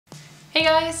Hey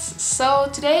guys, so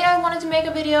today I wanted to make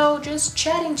a video just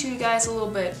chatting to you guys a little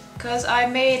bit because I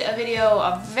made a video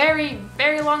a very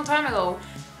long time ago,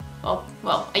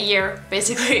 well, a year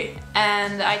basically,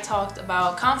 and I talked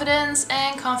about confidence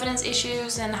and confidence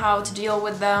issues and how to deal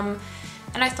with them,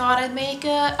 and I thought I'd make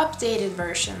an updated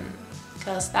version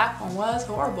because that one was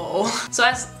horrible. So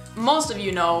as most of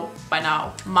you know by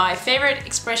now, my favorite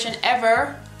expression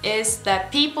ever is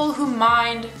that people who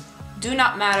mind do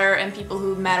not matter and people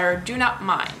who matter do not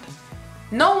mind.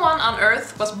 No one on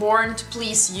earth was born to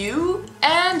please you,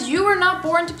 and you were not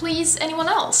born to please anyone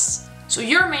else. So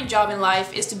your main job in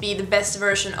life is to be the best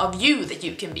version of you that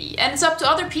you can be, and it's up to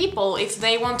other people if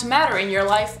they want to matter in your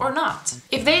life or not.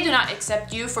 If they do not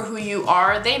accept you for who you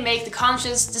are, they make the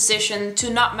conscious decision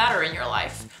to not matter in your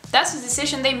life. That's the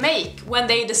decision they make when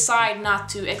they decide not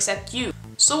to accept you.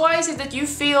 So why is it that you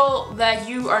feel that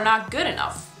you are not good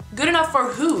enough? Good enough for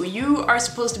who? You are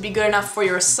supposed to be good enough for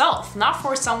yourself, not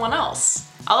for someone else.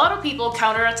 A lot of people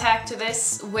counterattack to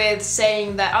this with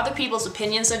saying that other people's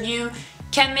opinions of you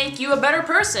can make you a better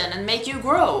person and make you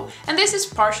grow. And this is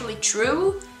partially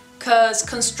true, because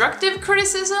constructive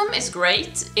criticism is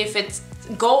great if its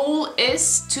goal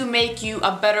is to make you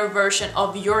a better version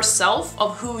of yourself,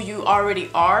 of who you already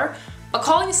are. But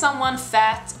calling someone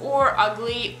fat or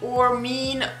ugly or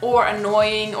mean or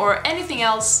annoying or anything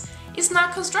else is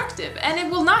not constructive, and it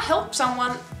will not help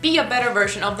someone be a better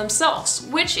version of themselves,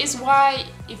 which is why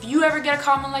if you ever get a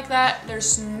comment like that,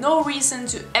 there's no reason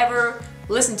to ever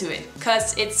listen to it,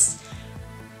 because it's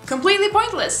completely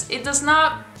pointless. It does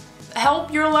not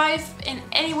help your life in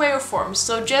any way or form,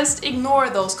 so just ignore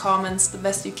those comments the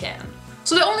best you can.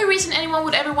 So the only reason anyone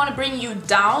would ever want to bring you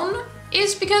down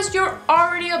is because you're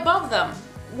already above them.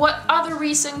 What other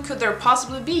reason could there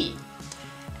possibly be?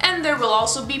 And there will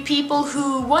also be people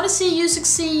who want to see you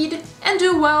succeed and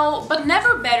do well, but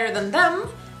never better than them.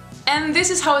 And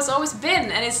this is how it's always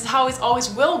been, and this is how it always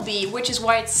will be, which is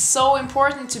why it's so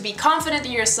important to be confident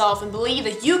in yourself and believe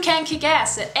that you can kick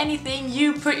ass at anything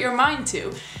you put your mind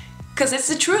to. Because it's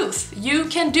the truth. You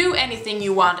can do anything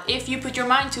you want if you put your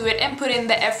mind to it and put in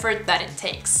the effort that it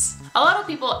takes. A lot of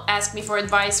people ask me for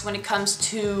advice when it comes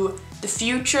to the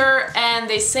future, and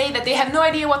they say that they have no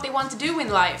idea what they want to do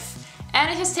in life. And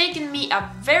it has taken me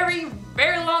a very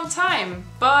long time,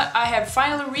 but I have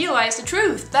finally realized the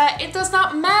truth, that it does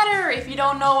not matter if you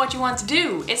don't know what you want to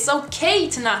do. It's okay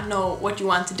to not know what you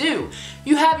want to do.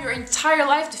 You have your entire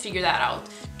life to figure that out.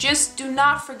 Just do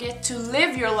not forget to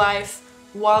live your life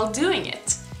while doing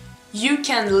it. You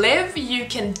can live, you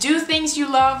can do things you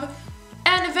love,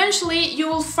 and eventually you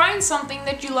will find something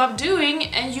that you love doing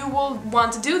and you will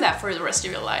want to do that for the rest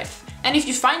of your life. And if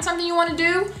you find something you want to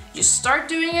do, you start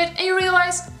doing it and you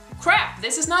realize, crap,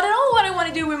 this is not at all what I want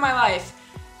to do with my life.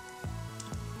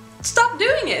 Stop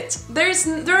doing it. There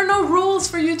are no rules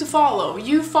for you to follow.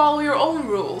 You follow your own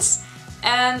rules.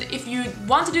 And if you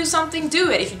want to do something, do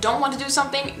it. If you don't want to do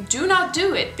something, do not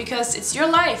do it, because it's your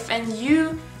life and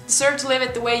you deserve to live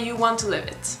it the way you want to live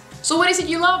it. So what is it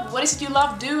you love? What is it you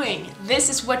love doing?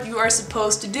 This is what you are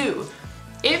supposed to do.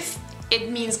 If it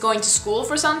means going to school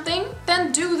for something,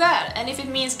 then do that. And if it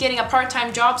means getting a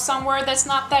part-time job somewhere that's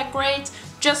not that great,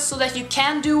 just so that you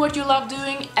can do what you love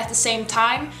doing at the same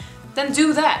time, then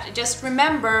do that. Just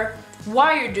remember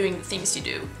why you're doing the things you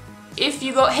do. If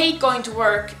you hate going to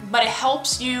work, but it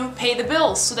helps you pay the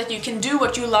bills so that you can do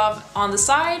what you love on the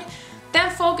side, then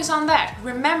focus on that.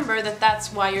 Remember that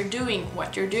that's why you're doing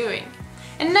what you're doing.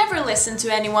 And never listen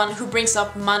to anyone who brings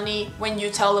up money when you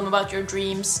tell them about your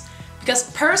dreams.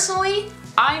 Because personally,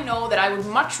 I know that I would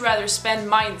much rather spend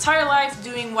my entire life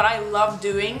doing what I love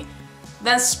doing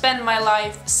than spend my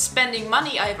life spending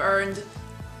money I've earned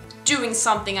doing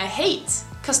something I hate.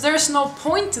 Because there's no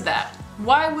point to that.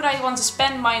 Why would I want to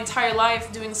spend my entire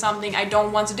life doing something I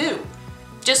don't want to do?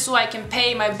 Just so I can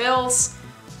pay my bills,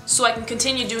 so I can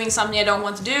continue doing something I don't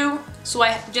want to do, so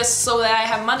that I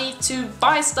have money to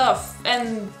buy stuff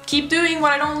and keep doing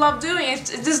what I don't love doing.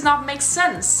 It does not make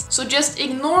sense. So just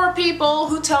ignore people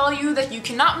who tell you that you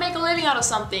cannot make a living out of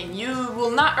something, you will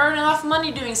not earn enough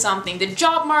money doing something, the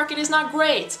job market is not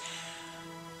great.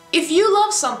 If you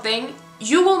love something,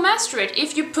 you will master it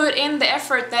if you put in the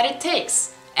effort that it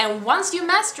takes. And once you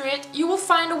master it, you will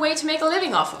find a way to make a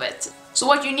living off of it. So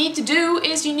what you need to do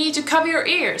is you need to cover your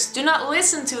ears. Do not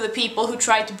listen to the people who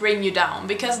try to bring you down,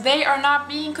 because they are not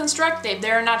being constructive.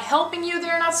 They are not helping you, they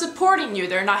are not supporting you,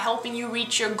 they're not helping you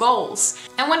reach your goals.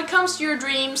 And when it comes to your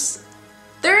dreams,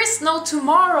 there is no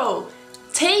tomorrow.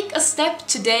 Take a step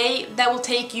today that will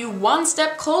take you one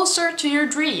step closer to your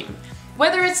dream.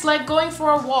 Whether it's like going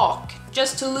for a walk,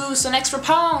 just to lose an extra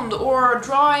pound or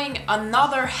drawing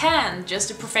another hand just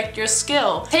to perfect your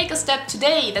skill. Take a step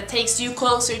today that takes you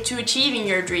closer to achieving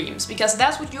your dreams, because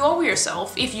that's what you owe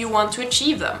yourself if you want to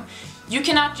achieve them. You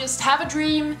cannot just have a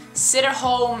dream, sit at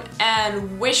home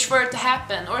and wish for it to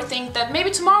happen, or think that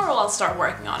maybe tomorrow I'll start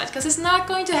working on it, because it's not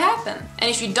going to happen. And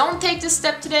if you don't take this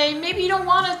step today, maybe you don't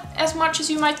want it as much as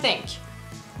you might think.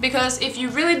 Because if you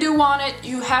really do want it,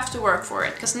 you have to work for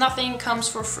it, because nothing comes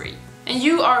for free. And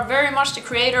you are very much the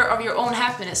creator of your own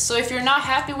happiness, so if you're not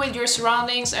happy with your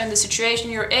surroundings and the situation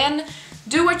you're in,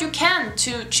 do what you can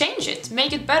to change it,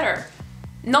 make it better.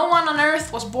 No one on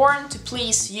earth was born to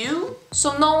please you,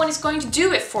 so no one is going to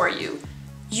do it for you.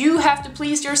 You have to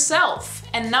please yourself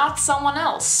and not someone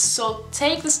else, so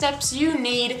take the steps you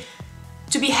need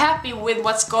to be happy with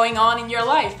what's going on in your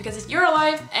life, because it's your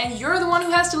life and you're the one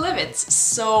who has to live it.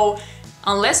 So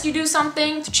unless you do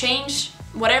something to change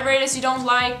whatever it is you don't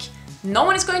like, no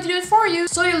one is going to do it for you,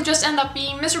 so you'll just end up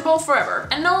being miserable forever,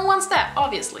 and no one wants that,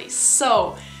 obviously.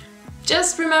 So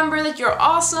just remember that you're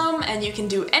awesome and you can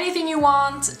do anything you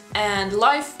want, and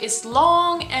life is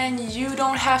long and you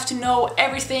don't have to know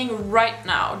everything right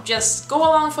now. Just go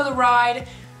along for the ride,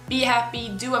 be happy,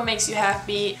 do what makes you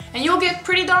happy, and you'll get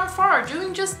pretty darn far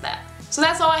doing just that. So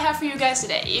that's all I have for you guys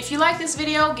today. If you like this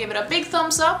video, give it a big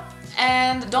thumbs up,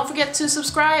 and don't forget to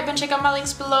subscribe and check out my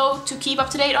links below to keep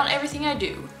up to date on everything I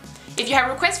do. If you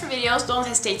have requests for videos, don't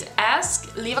hesitate to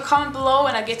ask, leave a comment below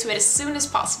and I'll get to it as soon as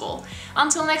possible.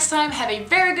 Until next time, have a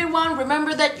very good one,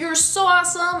 remember that you're so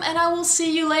awesome, and I will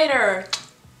see you later.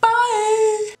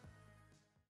 Bye!